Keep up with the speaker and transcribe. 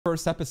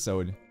first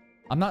episode.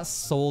 I'm not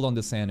sold on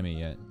this anime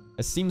yet.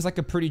 It seems like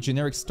a pretty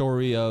generic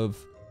story of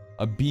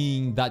a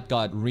being that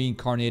got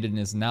reincarnated and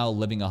is now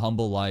living a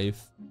humble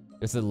life.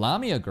 There's a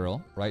Lamia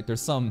girl, right?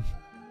 There's some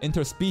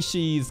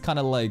interspecies kind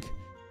of like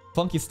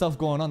funky stuff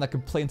going on that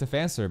could play into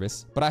fan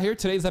service. But I hear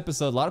today's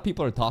episode, a lot of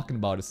people are talking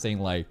about it, saying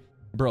like,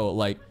 bro,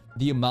 like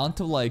the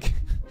amount of like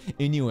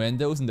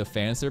innuendos in the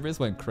fan service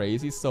went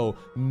crazy. So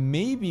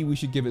maybe we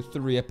should give it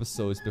 3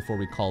 episodes before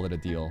we call it a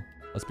deal.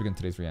 Let's begin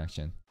today's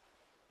reaction.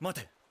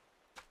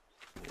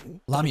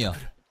 Lamia.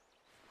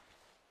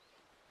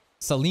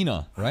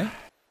 Selena, right?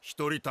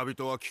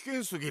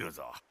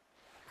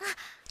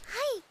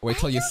 Wait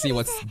till you see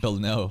what's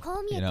below,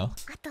 you know?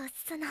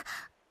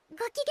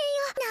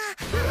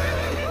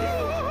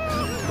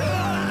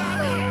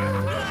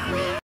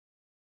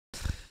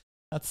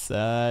 That's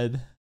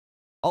sad.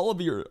 All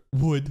of your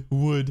would.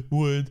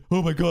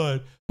 Oh my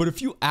god. But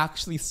if you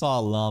actually saw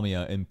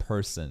Lamia in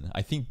person,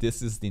 I think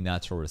this is the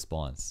natural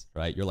response,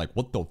 right? You're like,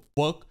 what the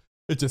fuck?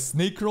 It's a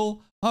snake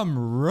girl? I'm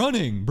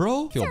running,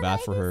 bro. Feel bad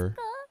for her.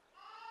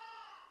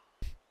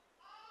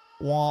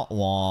 Wah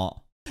wah.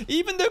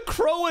 Even the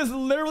crow is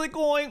literally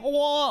going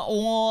wah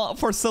wah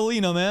for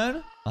Selena,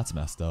 man. That's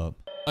messed up.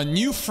 A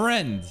new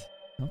friend.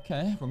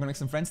 Okay, we're gonna make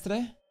some friends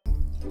today.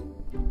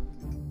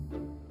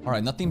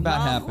 Alright, nothing bad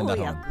happened at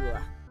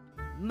home.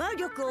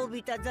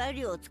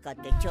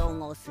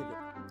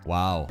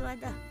 Wow.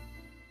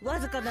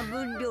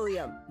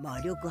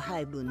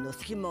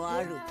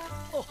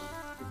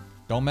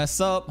 Don't mess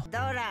up.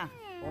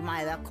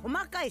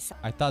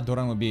 I thought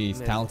Doran would be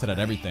talented at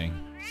everything.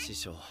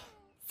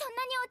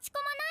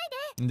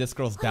 And this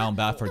girl's down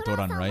bad for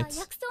Doran, right?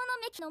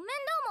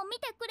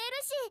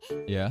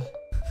 Yeah.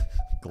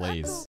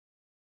 Glaze.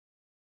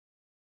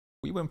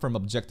 We went from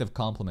objective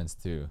compliments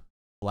to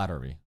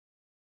flattery.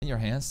 And you're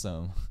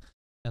handsome.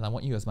 And I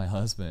want you as my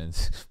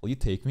husband. Will you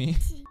take me?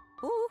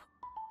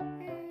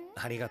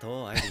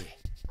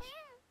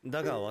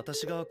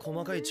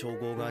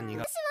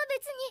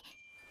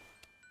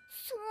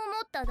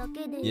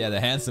 Yeah, the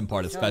handsome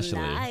part especially.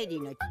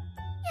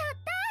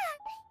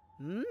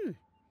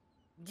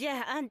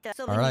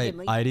 Alright,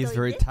 Aidi's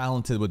very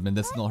talented with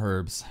medicinal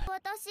herbs.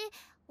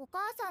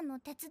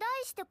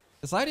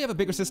 Does Aidi have a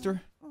bigger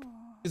sister?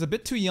 She's a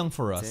bit too young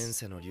for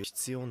us.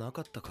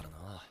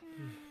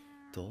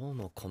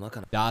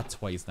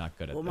 That's why he's not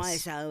good at this.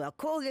 Is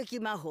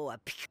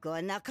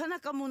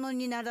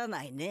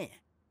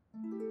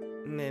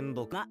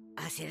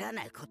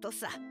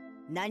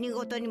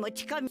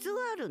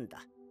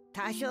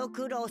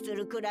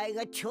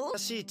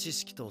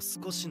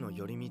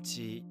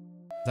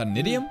that an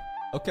idiom?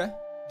 Okay.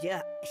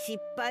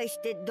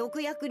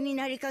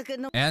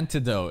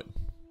 Antidote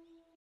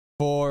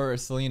for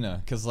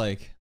Selena, because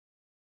like,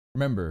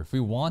 remember, if we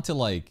want to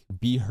like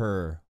be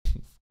her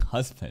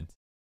husband,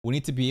 we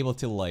need to be able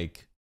to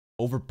like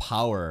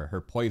overpower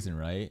her poison,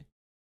 right?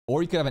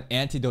 Or you could have an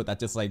antidote that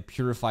just like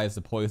purifies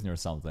the poison or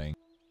something.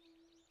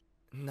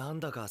 Oh,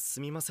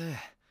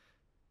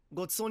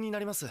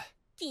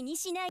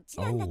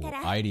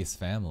 Aidi's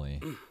family.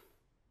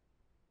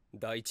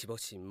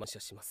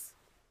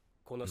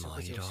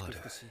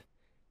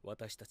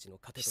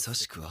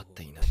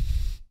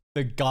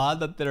 The god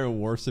that they're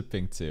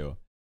worshipping to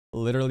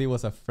literally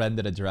was a friend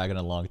of the dragon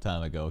a long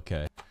time ago,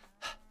 okay.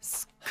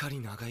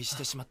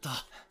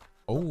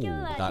 Oh,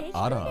 that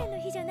Ara.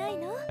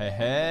 Hey,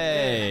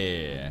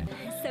 hey.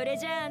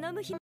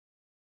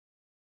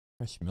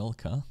 Fresh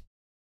milk, huh?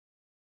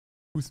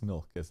 Whose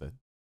milk is it?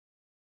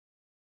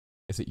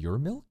 Is it your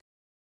milk?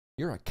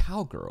 You're a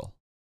cowgirl.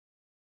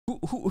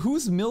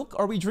 Whose milk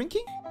are we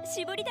drinking?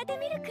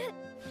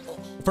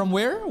 From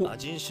where?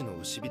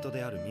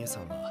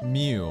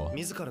 Mew.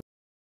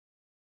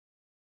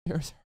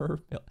 Here's her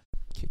milk.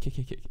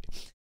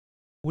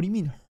 What do you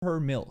mean her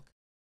milk?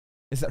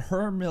 Is it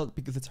her milk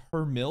because it's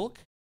her milk?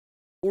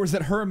 Or is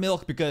it her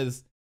milk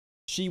because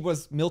she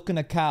was milking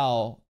a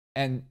cow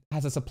and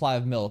has a supply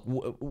of milk?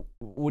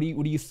 What are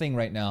you saying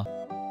right now?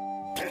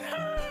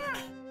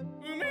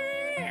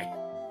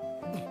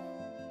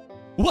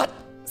 What?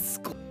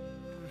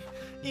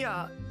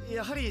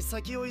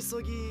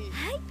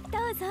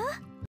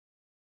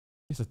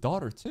 He's a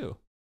daughter too.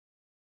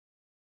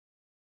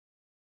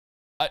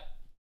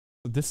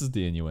 This is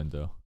the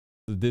innuendo.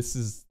 This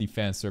is the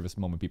fan service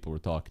moment people were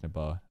talking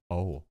about.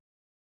 Oh.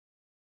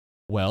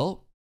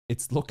 Well,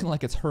 it's looking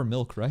like it's her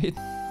milk, right?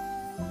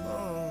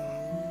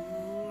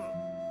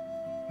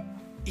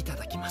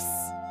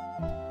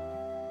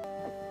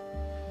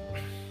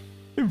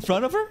 In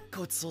front of her?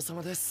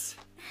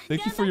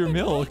 Thank you for your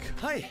milk.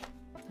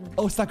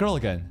 Oh, it's that girl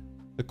again.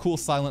 The cool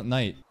silent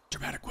night.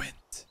 Dramatic wind.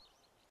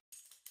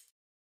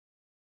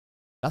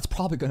 That's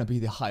probably gonna be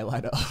the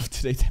highlight of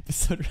today's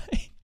episode,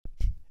 right?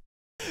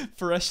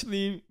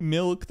 Freshly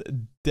milked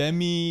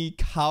demi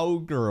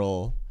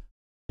cowgirl.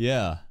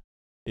 Yeah.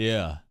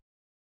 Yeah.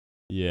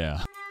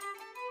 Yeah.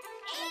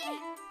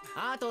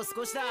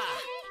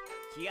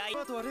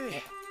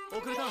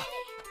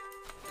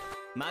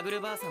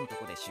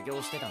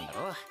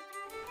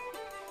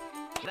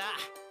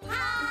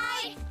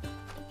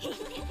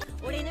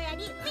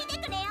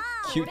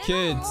 Cute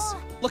kids.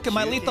 Look at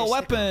my lethal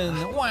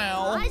weapon.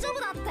 Wow.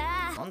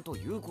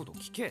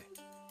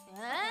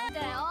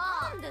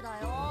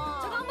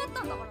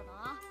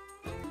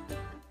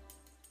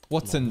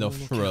 What's in the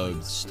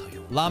frogs?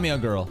 Lamia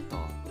girl.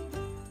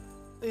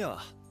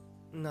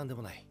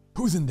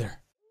 Who's in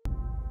there?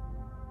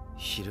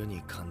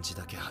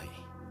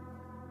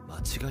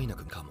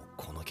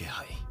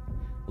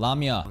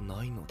 Lamia.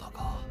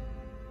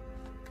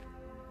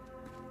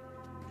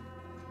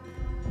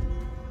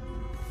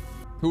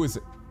 Who is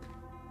it?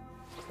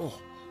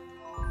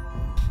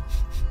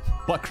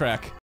 Butt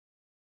crack.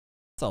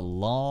 It's a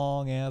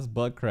long ass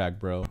butt crack,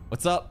 bro.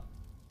 What's up?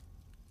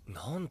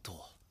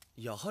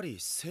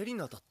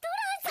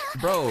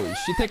 Bro,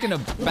 she taking a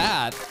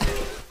bath.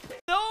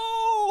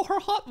 No, her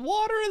hot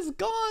water is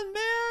gone,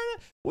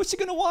 man. What's she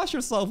gonna wash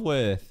herself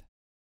with?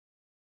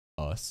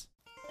 Us.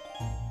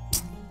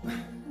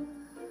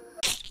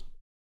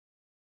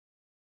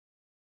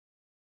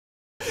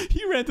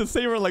 He ran to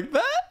save her like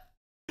that?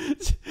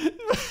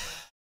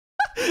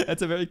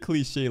 That's a very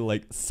cliche,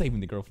 like, saving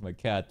the girl from a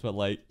cat, but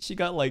like, she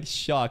got like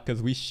shocked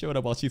because we showed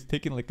up while she's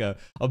taking like a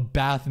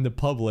bath in the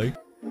public.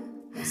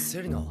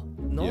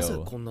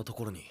 Yo.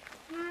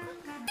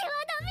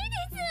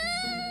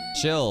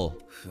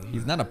 Chill.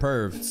 He's not a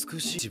perv.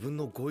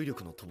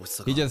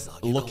 He's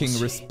just looking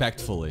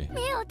respectfully.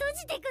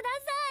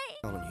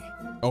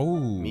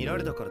 Oh.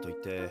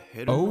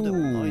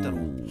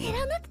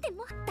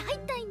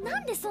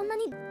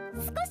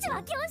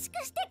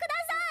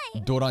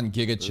 Oh. Doran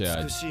Giga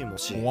Chad.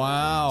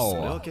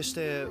 Wow.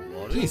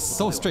 He's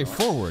so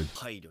straightforward.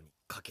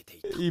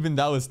 Even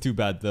that was too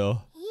bad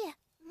though.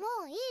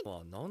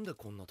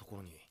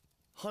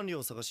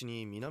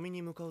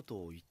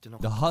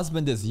 The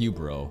husband is you,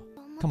 bro.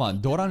 Come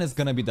on, Doran is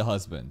gonna be the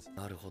husband.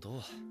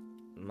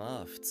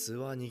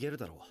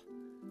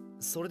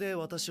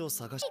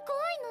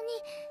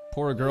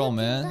 Poor girl,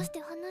 man.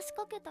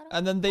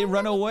 And then they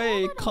run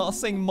away,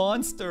 causing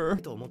monster.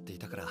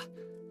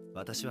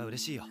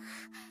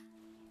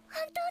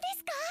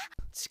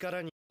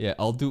 Yeah,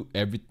 I'll do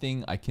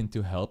everything I can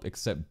to help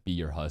except be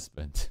your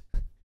husband.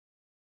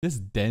 This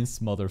dense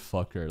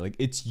motherfucker. Like,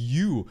 it's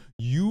you.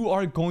 You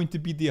are going to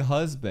be the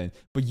husband,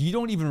 but you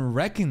don't even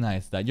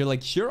recognize that. You're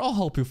like, sure, I'll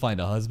help you find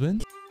a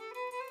husband.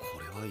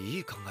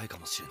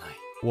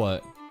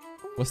 What?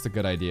 What's the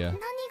good idea?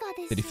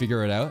 Did he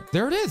figure it out?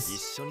 There it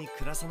is!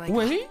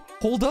 Wait,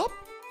 hold up?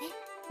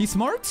 He's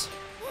smart?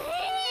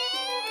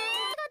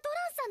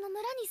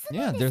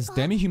 Yeah, there's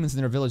demi-humans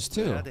in their village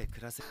too.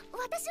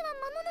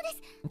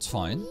 It's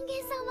fine.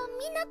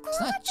 It's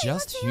not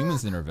just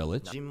humans in our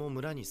village.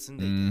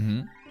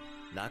 Mm-hmm.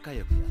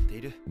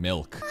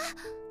 Milk.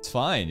 It's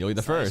fine, you'll be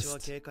the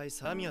first.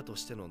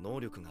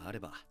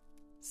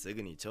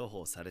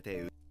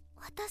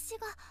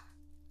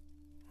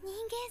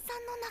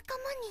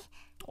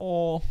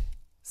 Oh.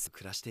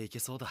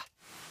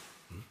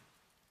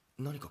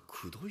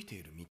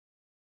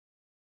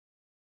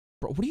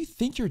 Bro, what do you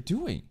think you're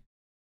doing?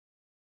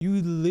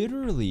 You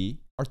literally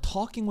are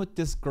talking with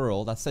this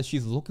girl that says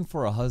she's looking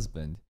for a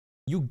husband.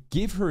 You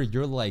give her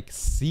your like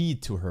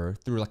seed to her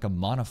through like a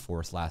mana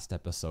force last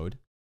episode.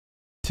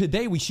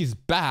 Today she's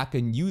back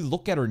and you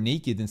look at her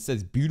naked and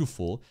says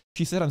beautiful.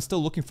 She said, I'm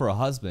still looking for a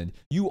husband.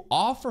 You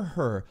offer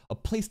her a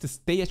place to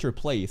stay at your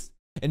place.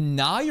 And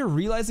now you're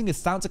realizing it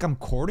sounds like I'm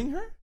courting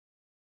her?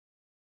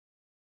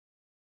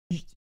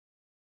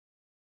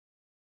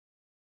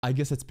 I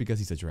guess it's because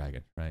he's a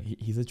dragon, right?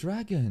 He's a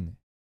dragon.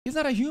 He's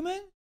not a human.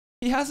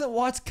 He hasn't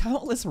watched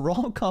countless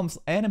rom-coms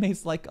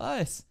animes like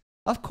us.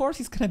 Of course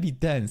he's gonna be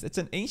dense. It's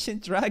an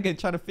ancient dragon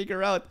trying to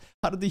figure out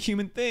how to do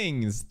human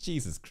things.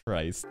 Jesus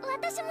Christ.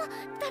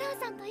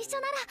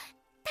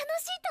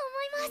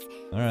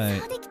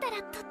 Alright.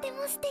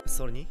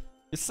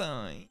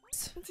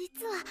 Besides.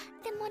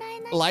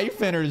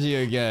 Life energy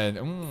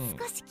again.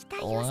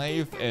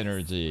 Life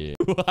energy.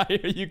 Why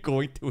are you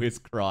going to his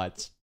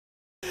crotch?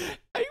 I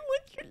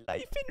want your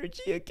life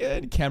energy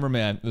again.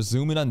 Cameraman,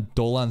 zoom in on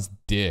Dolan's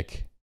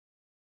dick.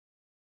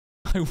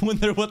 I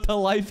wonder what the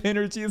life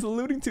energy is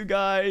alluding to,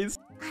 guys.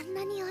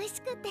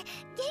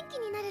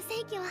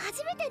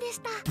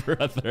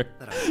 Brother,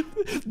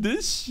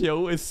 this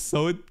show is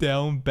so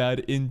down bad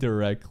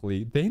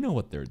indirectly. They know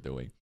what they're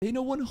doing. They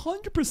know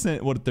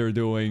 100% what they're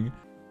doing.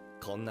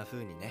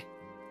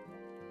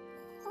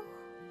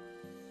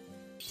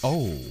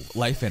 Oh,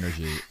 life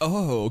energy.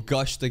 Oh,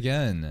 gushed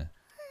again.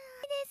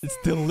 It's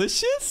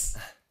delicious?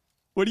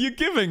 What are you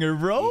giving her,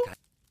 bro?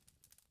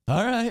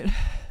 Alright.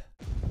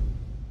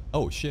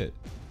 Oh, shit.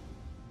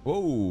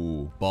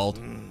 Whoa, bald.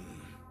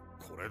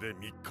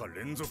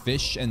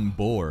 Fish and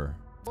boar.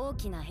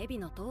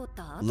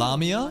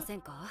 Lamia?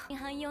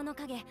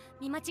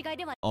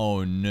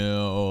 Oh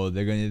no,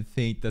 they're gonna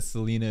think that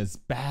Selena is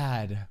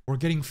bad. We're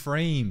getting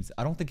frames.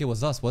 I don't think it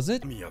was us, was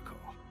it?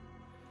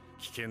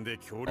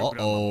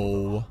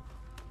 Uh-oh.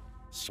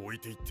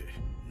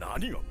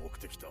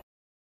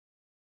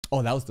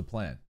 Oh, that was the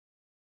plan.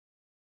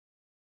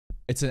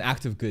 It's an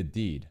act of good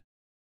deed.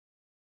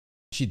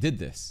 she did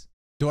this.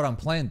 Doran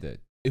planned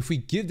it. If we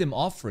give them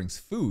offerings,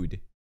 food,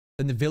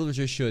 then the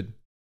villagers should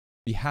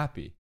be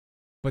happy.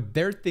 But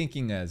they're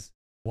thinking as,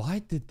 why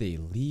did they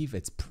leave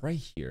its prey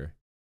here?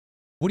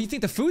 What do you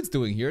think the food's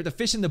doing here? The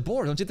fish in the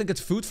board. Don't you think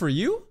it's food for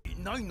you?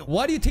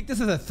 Why do you take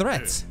this as a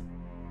threat?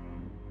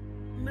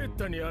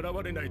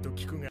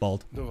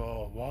 Bald. They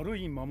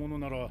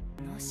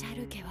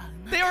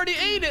already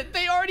ate it!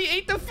 They already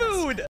ate the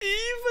food!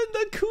 Even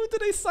the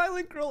Kundere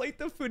silent girl ate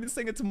the food and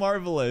saying it's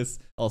marvelous.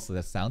 Also, the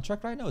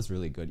soundtrack right now is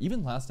really good.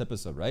 Even last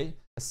episode, right?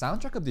 The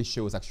soundtrack of this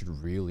show is actually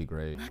really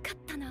great.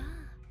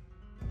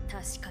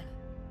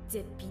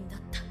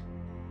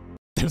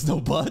 There's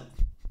no but?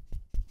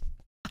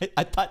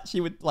 I thought she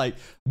would like,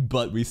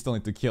 but we still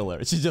need to kill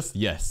her. She's just,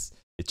 yes,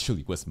 it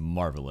truly was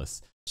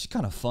marvelous. She's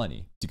kind of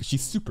funny because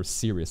she's super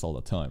serious all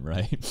the time,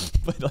 right?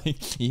 But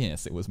like,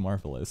 yes, it was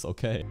marvelous.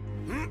 Okay.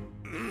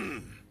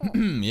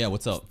 Yeah,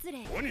 what's up?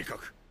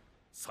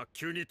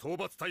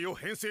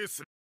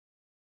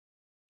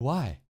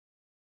 Why?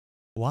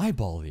 Why,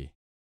 Baldy?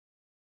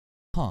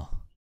 Huh.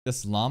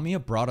 This Lamia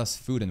brought us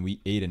food and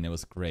we ate and it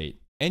was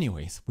great.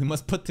 Anyways, we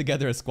must put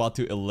together a squad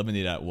to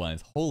eliminate it at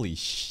once. Holy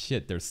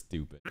shit, they're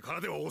stupid.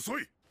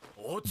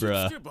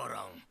 Bruh.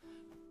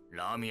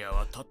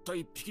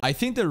 I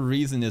think the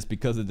reason is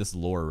because of this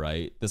lore,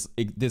 right?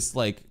 This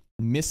like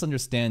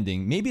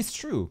misunderstanding. Maybe it's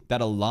true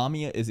that a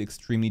Lamia is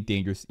extremely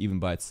dangerous even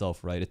by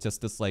itself, right? It's just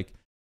this like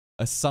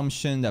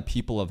assumption that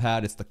people have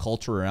had. It's the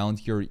culture around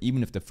here.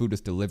 Even if the food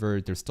is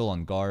delivered, they're still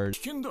on guard.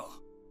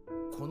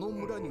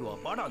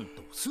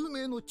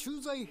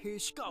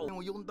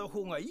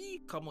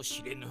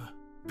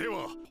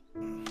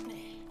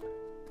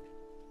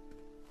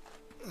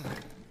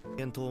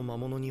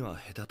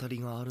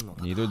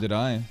 Neither did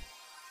I.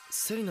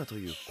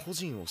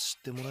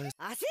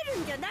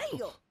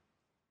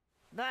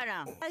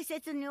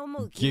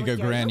 Giga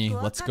Granny,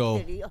 let's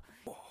go.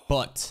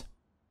 But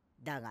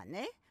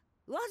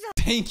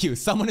thank you.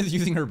 Someone is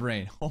using her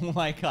brain. Oh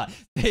my god.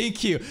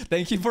 Thank you.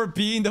 Thank you for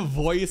being the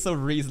voice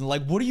of reason.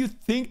 Like, what do you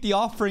think the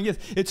offering is?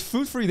 It's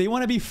food for you. They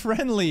want to be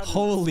friendly.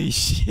 Holy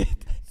shit.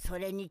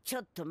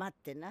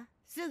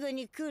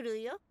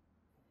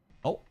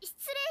 Oh.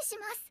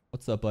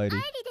 What's up,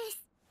 Heidi?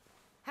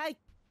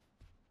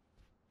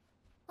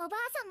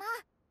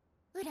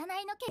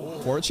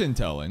 Fortune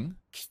telling.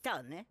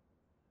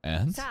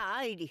 And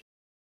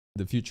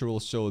the future will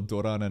show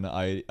Doran and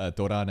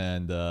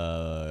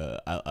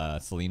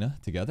Selena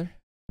together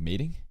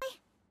mating.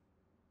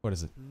 What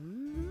is it?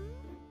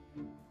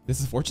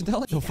 This is fortune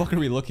telling? What the fuck are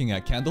we looking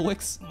at? Candle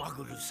wicks?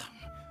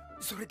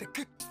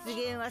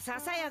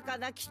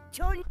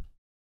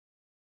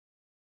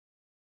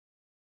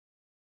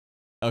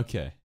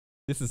 Okay,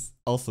 this is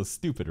also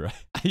stupid,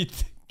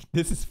 right?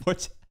 This is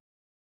fortune.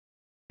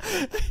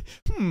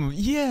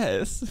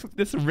 Yes,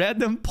 this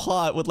random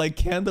plot with like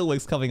candle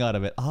wicks coming out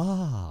of it.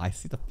 Ah, I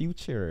see the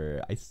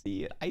future. I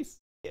see it. I see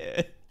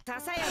it.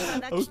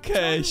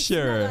 Okay,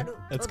 sure.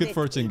 That's good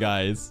fortune,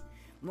 guys.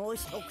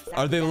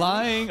 Are they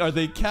lying? Are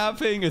they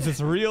capping? Is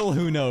this real?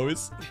 Who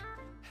knows?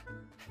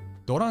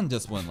 Doran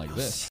just went like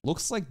this.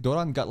 Looks like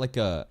Doran got like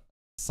a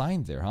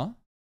sign there, huh?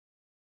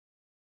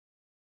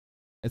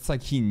 It's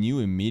like he knew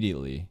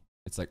immediately.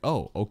 It's like,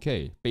 oh,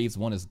 okay, phase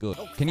 1 is good.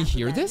 Can he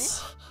hear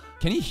this?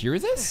 Can he hear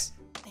this?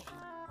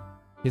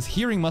 His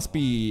hearing must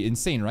be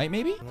insane, right?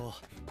 Maybe?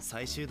 What's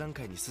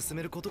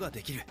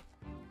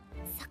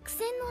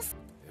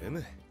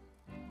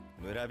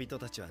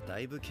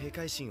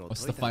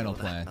the final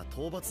plan?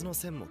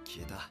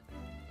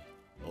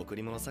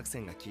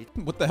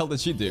 What the hell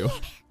did she do?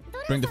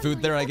 Bring the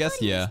food there, I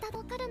guess? Yeah.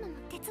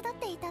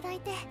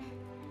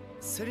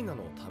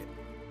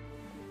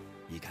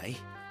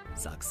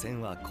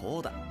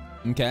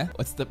 Okay,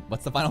 what's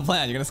the final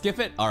plan? You're gonna skip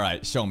it?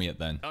 Alright, show me it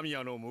then.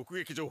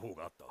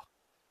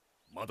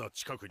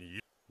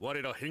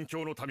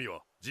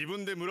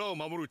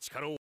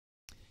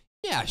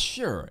 Yeah,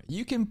 sure.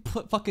 You can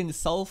fucking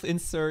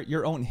self-insert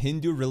your own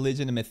Hindu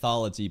religion and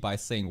mythology by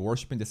saying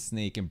worshipping the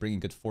snake and bringing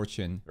good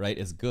fortune, right,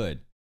 is good.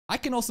 I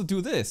can also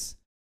do this.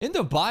 In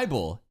the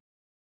Bible,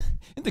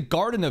 in the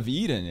Garden of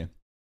Eden,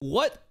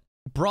 what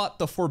brought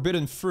the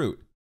forbidden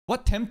fruit?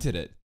 What tempted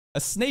it? A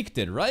snake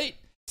did, right?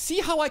 See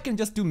how I can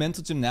just do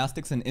mental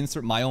gymnastics and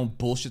insert my own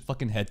bullshit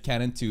fucking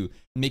headcanon to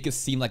make it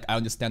seem like I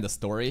understand the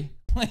story?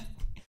 Like,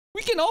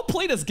 we can all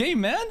play this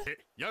game, man!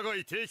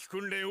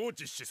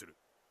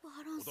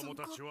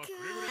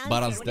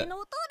 Baran's dead.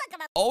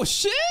 Oh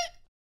shit!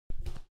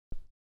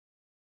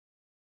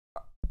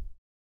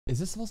 Is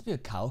this supposed to be a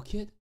cow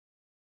kid?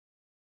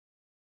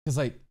 Cause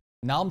like,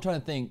 now I'm trying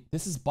to think,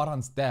 this is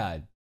Baran's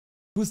dad.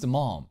 Who's the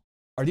mom?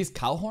 Are these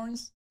cow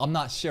horns? I'm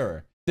not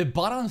sure. Did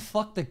Baran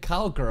fuck the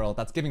cowgirl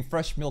that's giving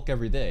fresh milk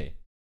every day?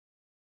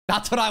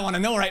 That's what I want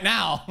to know right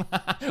now.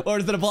 Or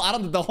is it about, I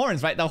don't know, the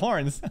horns, right? The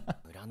horns.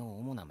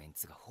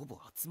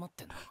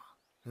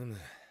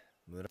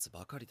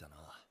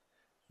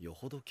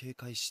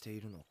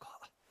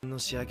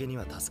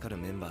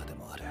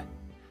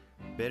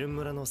 Baran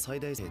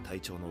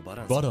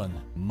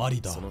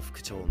Marida.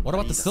 What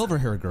about the silver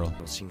hair girl?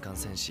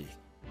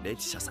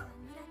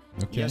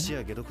 Okay.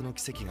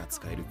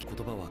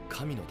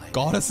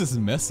 Goddess's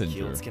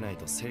messenger.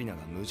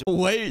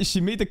 Wait, she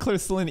made the clear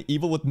Selena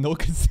evil with no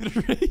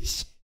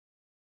consideration.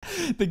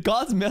 The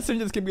god's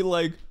messengers can be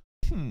like,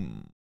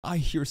 I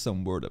hear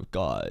some word of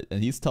God,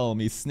 and he's telling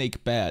me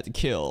snake bad,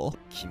 kill.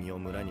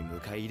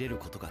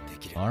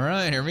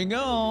 Alright, here we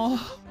go.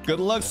 Good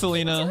luck,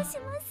 Selena.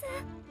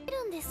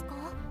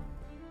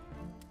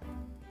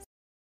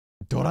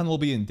 Doran will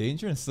be in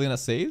danger and Selena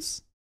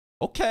saves?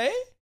 Okay.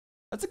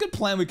 That's a good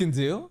plan we can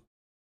do.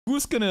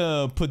 Who's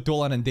gonna put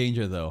Doran in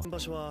danger though?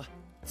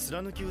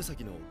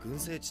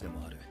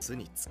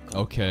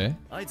 Okay.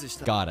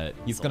 Got it.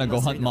 He's gonna go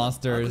hunt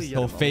monsters.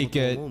 He'll fake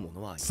it.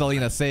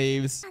 Selena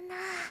saves.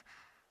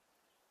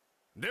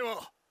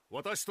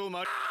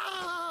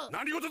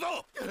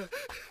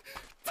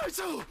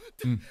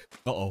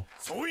 Uh-oh.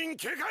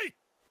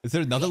 Is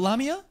there another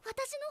Lamia?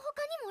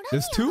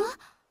 There's two?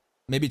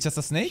 Maybe just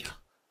a snake?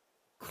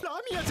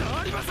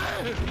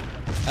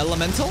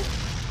 Elemental?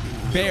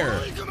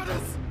 Bear.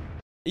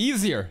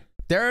 Easier.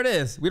 There it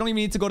is. We don't even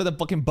need to go to the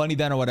fucking bunny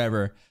den or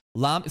whatever.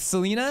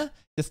 Selena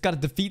just gotta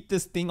defeat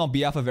this thing on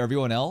behalf of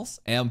everyone else,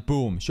 and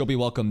boom, she'll be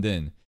welcomed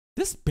in.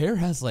 This bear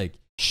has like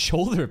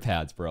shoulder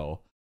pads, bro.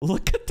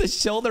 Look at the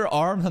shoulder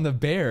arms on the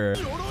bear.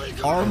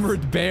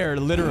 Armored bear,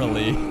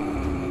 literally.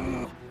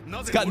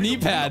 It's got knee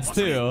pads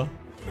too.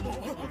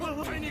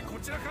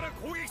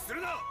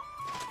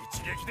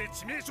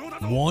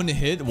 One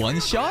hit,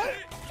 one shot?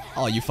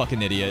 Oh, you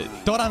fucking idiot.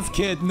 Doran's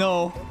kid,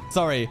 no.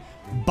 Sorry,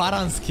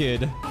 Baran's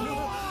kid.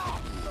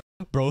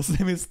 Bro's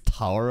name is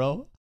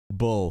Taro?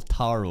 Bull,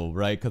 Taro,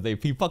 right? Because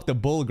he fucked the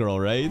bull girl,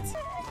 right?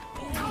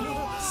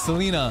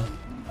 Selena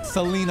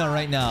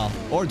right now.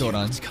 Or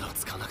Doran.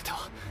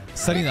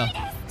 Selena.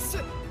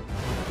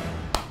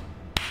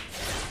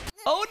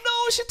 Oh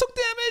no, she took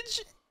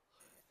damage!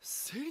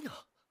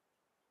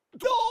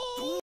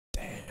 No!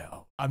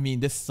 Damn. I mean,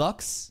 this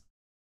sucks.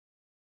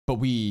 But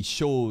we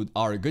showed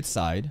our good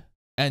side.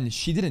 And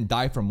she didn't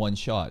die from one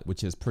shot,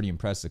 which is pretty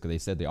impressive because they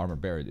said the armor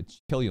bear,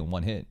 it kill you in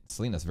one hit.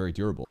 Selena's very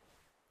durable.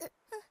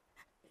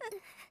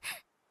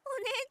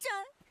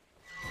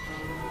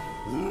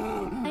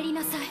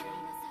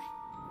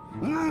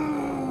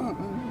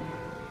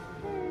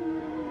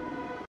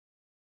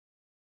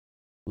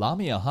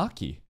 Lamia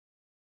Haki.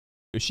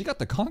 She got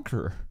the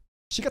Conqueror.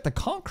 She got the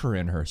Conqueror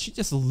in her. She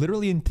just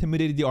literally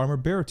intimidated the armor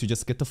bearer to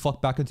just get the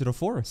fuck back into the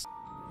forest.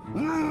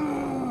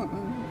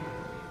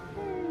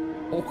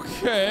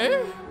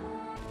 Okay.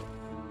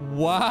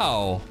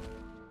 Wow.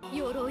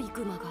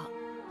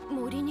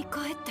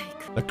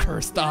 The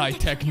cursed eye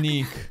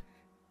technique.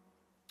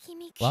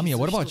 Lamia,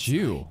 what about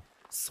you?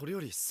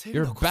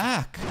 You're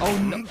back. Oh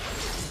no.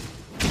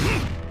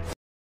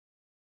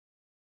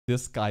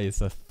 This guy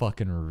is a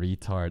fucking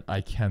retard.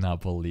 I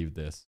cannot believe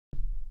this.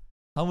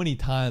 How many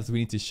times do we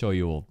need to show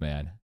you, old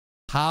man?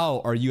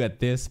 How are you at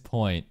this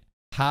point?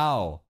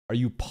 How are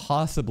you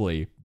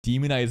possibly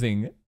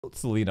demonizing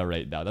Selena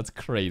right now? That's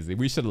crazy.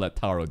 We should have let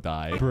Taro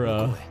die.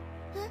 Bruh.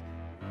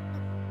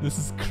 This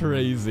is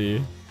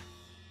crazy.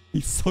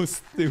 He's so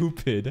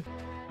stupid.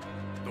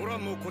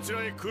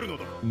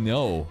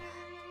 No.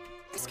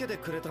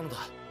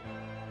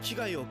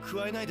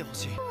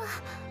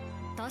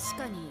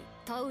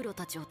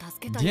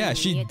 Yeah,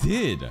 she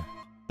did.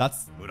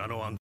 That's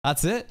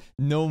it.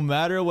 No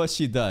matter what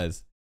she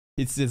does,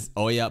 it's just,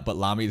 oh yeah, but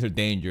Lamias are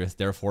dangerous,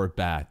 therefore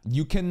bad.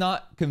 You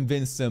cannot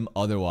convince him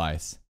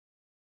otherwise.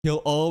 He'll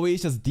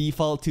always just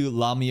default to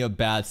Lamia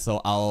bad,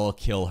 so I'll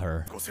kill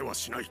her.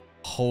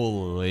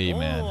 Holy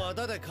man.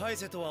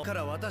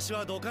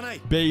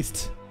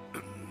 Based.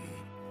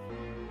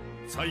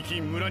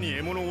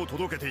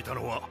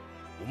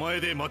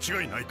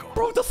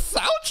 Bro, the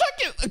soundtrack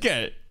is...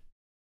 Okay.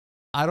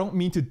 I don't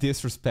mean to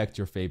disrespect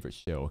your favorite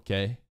show,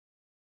 okay?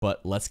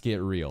 But let's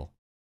get real.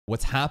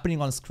 What's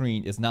happening on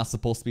screen is not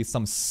supposed to be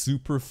some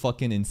super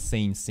fucking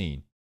insane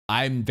scene.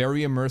 I'm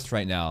very immersed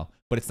right now,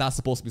 but it's not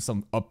supposed to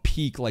be a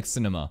peak like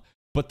cinema.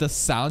 But the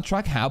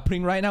soundtrack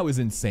happening right now is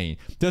insane.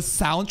 The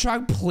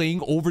soundtrack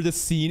playing over the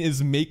scene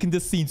is making the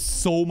scene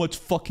so much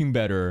fucking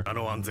better.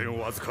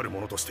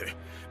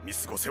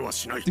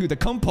 Dude, the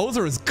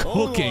composer is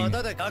cooking.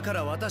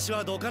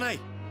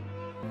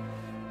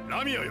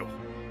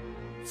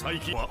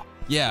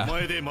 Yeah.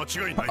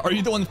 Are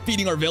you the one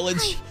feeding our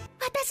village?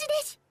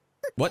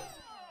 What?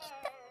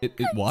 It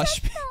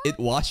washed me? It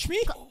washed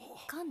me?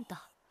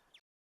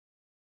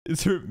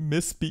 Is her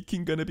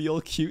misspeaking gonna be all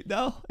cute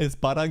now? Is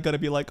Baran gonna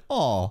be like,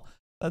 oh,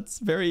 that's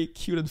very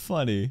cute and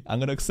funny. I'm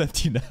gonna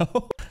accept you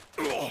now.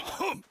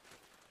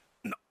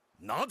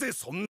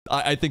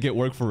 I think it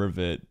worked for a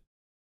bit.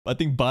 I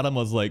think Baran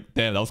was like,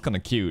 damn, that was kind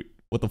of cute.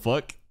 What the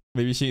fuck?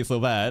 Maybe she ain't so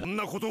bad.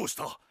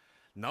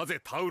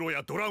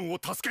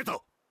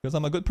 Because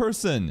I'm a good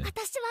person.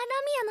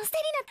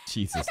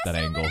 Jesus, that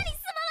angle.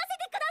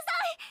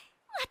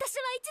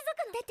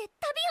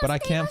 But I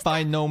can't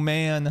find no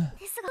man.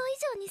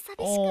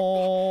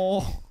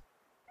 Oh.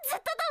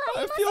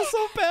 I feel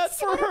so bad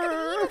for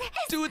her.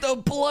 Dude, the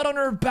blood on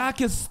her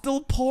back is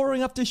still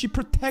pouring after she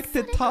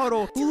protected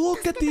Taro.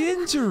 Look at the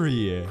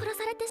injury.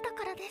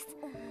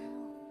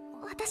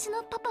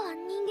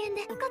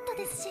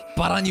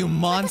 Baran, you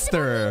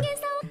monster.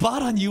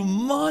 Baran, you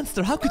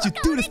monster. How could you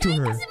do this to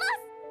her?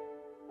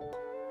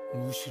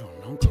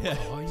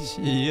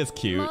 She is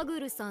cute.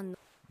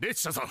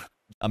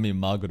 I mean,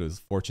 Maguru's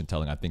fortune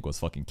telling, I think, was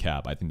fucking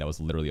cap. I think that was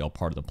literally all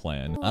part of the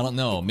plan. I don't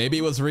know. Maybe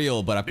it was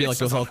real, but I feel like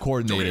it was all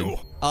coordinated.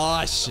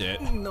 Oh, shit.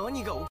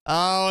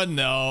 Oh,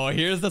 no.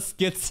 Here's the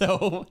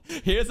schizo.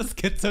 Here's the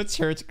schizo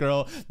church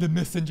girl, the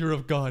messenger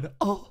of God.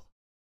 Oh,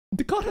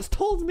 the God has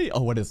told me.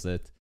 Oh, what is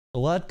it?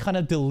 What kind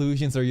of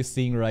delusions are you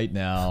seeing right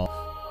now?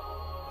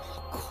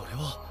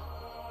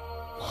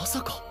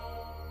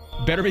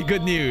 Better be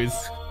good news.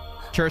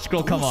 Church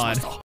girl, come on.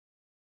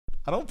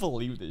 I don't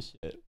believe this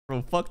shit.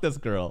 Bro, fuck this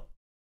girl.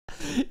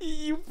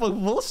 You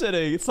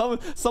bullshitting.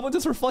 Someone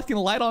just reflecting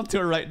light onto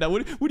her right now.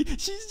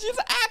 She's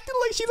acting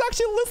like she's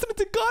actually listening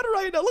to God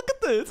right now. Look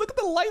at this. Look at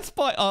the light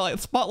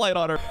spotlight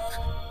on her.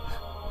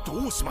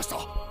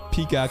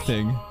 Peak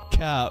acting.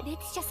 Cap.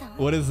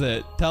 What is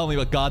it? Tell me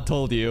what God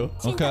told you.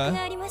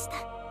 Okay.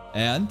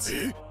 And?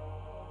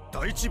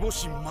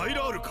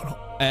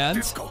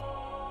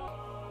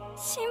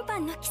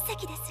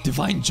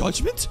 Divine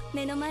judgment?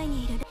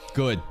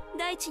 Good.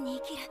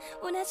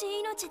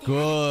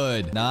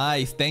 Good.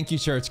 Nice. Thank you,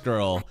 church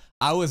girl.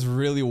 I was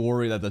really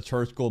worried that the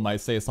church girl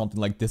might say something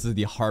like, this is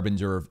the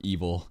harbinger of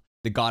evil.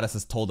 The goddess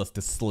has told us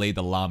to slay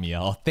the Lamia.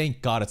 Oh,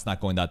 thank God it's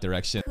not going that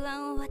direction.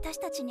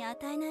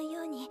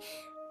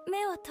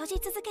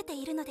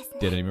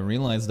 Didn't even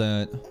realize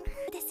that.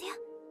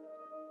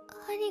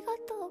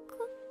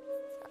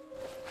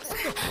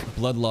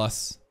 Blood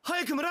loss.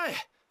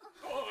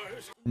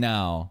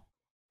 Now,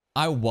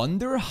 I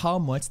wonder how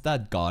much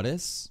that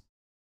goddess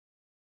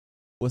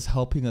was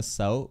helping us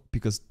out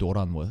because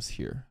Doran was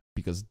here.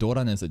 Because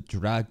Doran is a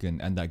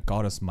dragon and that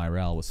goddess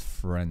Myral was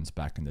friends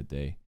back in the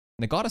day.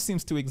 And the goddess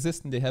seems to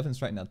exist in the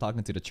heavens right now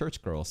talking to the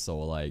church girl. So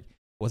like,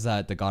 was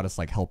that the goddess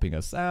like helping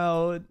us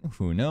out?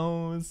 Who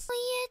knows?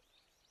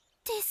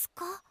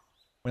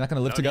 We're not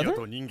gonna live together?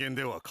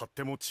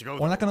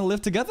 We're not gonna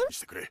live together?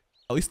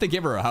 At least they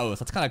gave her a house.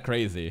 That's kind of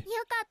crazy.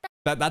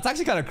 That's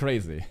actually kind of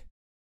crazy.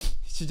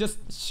 She just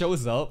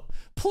shows up.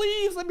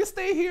 Please let me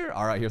stay here.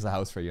 All right, here's a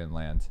house for you and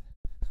land.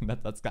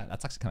 That's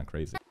actually kind of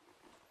crazy.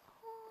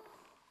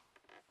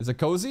 Is it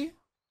cozy?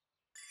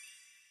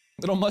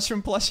 Little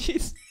mushroom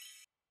plushies?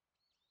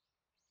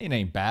 It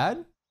ain't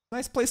bad.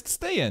 Nice place to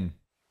stay in.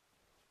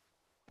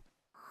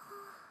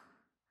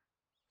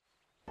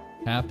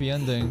 Happy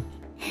ending.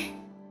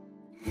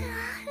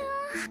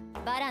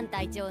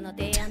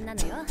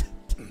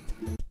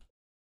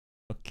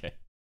 Okay.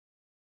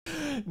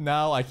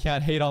 Now I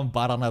can't hate on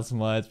Baran as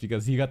much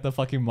because he got the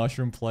fucking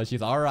mushroom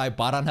plushies. Alright,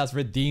 Baran has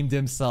redeemed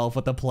himself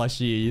with the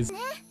plushies.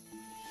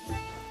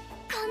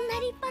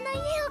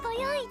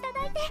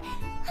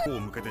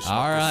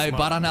 Alright,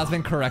 Baran has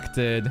been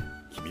corrected.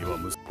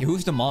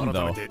 Who's the mom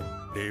though?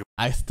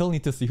 I still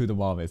need to see who the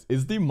mom is.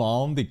 Is the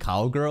mom the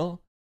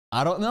cowgirl?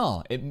 I don't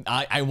know.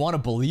 I want to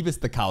believe it's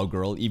the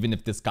cowgirl, even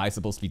if this guy's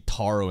supposed to be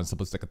Taro and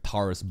supposed to be like a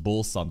Taurus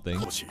bull something.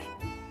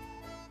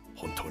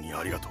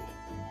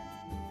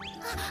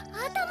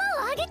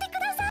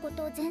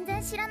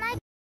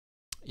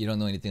 You don't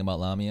know anything about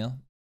Lamia?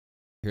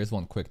 Here's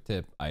one quick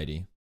tip,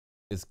 Airi.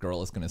 This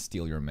girl is gonna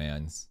steal your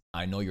mans.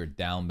 I know you're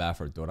down bad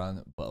for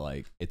Doran, but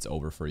like, it's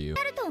over for you.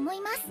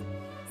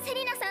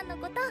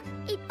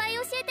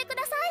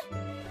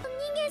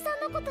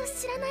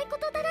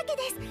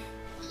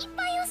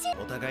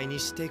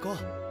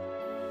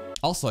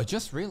 Also, I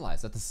just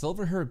realized that the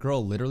silver-haired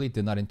girl literally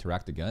did not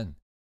interact again.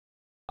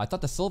 I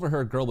thought the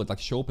silver-haired girl would like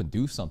show up and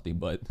do something,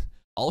 but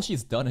all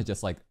she's done is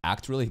just like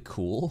act really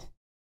cool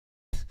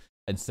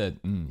and said,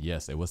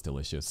 yes, it was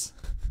delicious.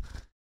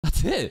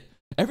 That's it.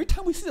 Every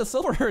time we see the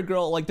silver-haired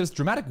girl, like there's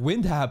dramatic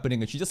wind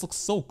happening and she just looks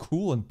so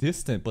cool and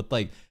distant, but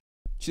like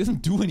she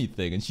doesn't do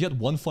anything and she had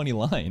one funny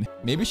line.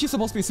 Maybe she's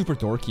supposed to be super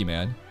dorky,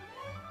 man.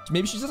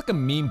 Maybe she's just like a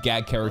meme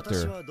gag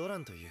character.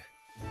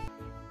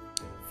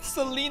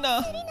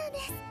 Selena!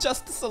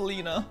 Just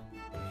Selena.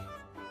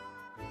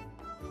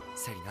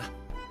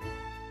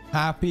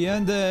 Happy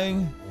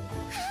ending!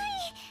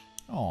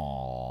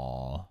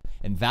 Aww.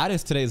 And that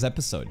is today's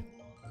episode.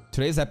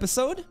 Today's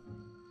episode?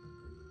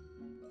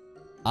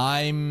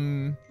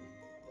 I'm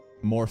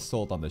more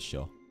sold on this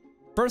show.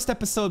 First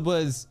episode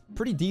was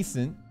pretty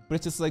decent, but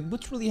it's just like,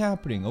 what's really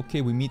happening?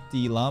 Okay, we meet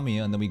the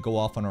Lamia and then we go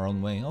off on our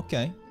own way.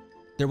 Okay.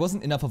 There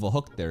wasn't enough of a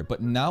hook there,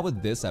 but now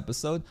with this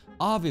episode,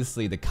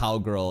 obviously the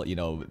cowgirl, you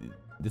know,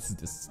 this is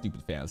just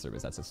stupid fan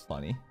service. That's just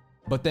funny.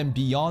 But then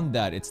beyond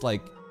that, it's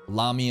like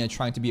Lamia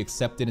trying to be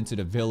accepted into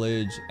the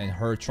village and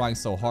her trying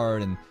so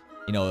hard and,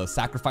 you know,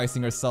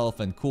 sacrificing herself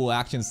and cool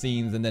action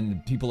scenes and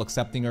then people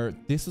accepting her.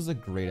 This is a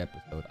great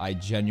episode. I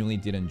genuinely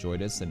did enjoy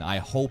this and I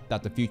hope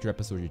that the future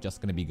episodes are just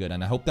going to be good.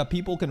 And I hope that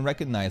people can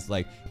recognize,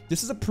 like,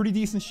 this is a pretty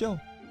decent show.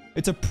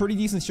 It's a pretty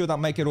decent show that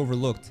might get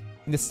overlooked.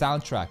 And the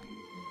soundtrack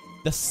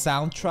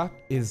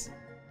is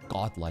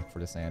godlike for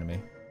this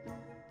anime.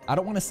 I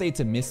don't want to say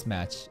it's a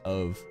mismatch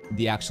of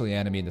the actual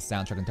anime and the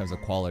soundtrack in terms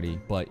of quality,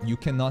 but you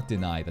cannot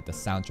deny that the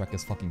soundtrack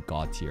is fucking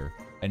god tier.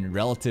 And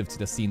relative to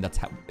the scene that's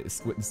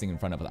witnessing in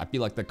front of us, I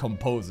feel like the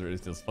composer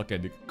is just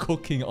fucking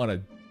cooking on a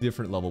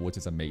different level, which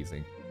is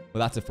amazing. But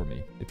that's it for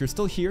me. If you're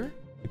still here,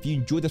 if you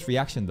enjoyed this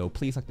reaction though,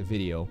 please like the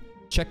video.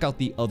 Check out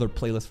the other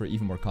playlist for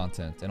even more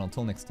content. And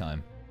until next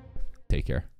time, take care.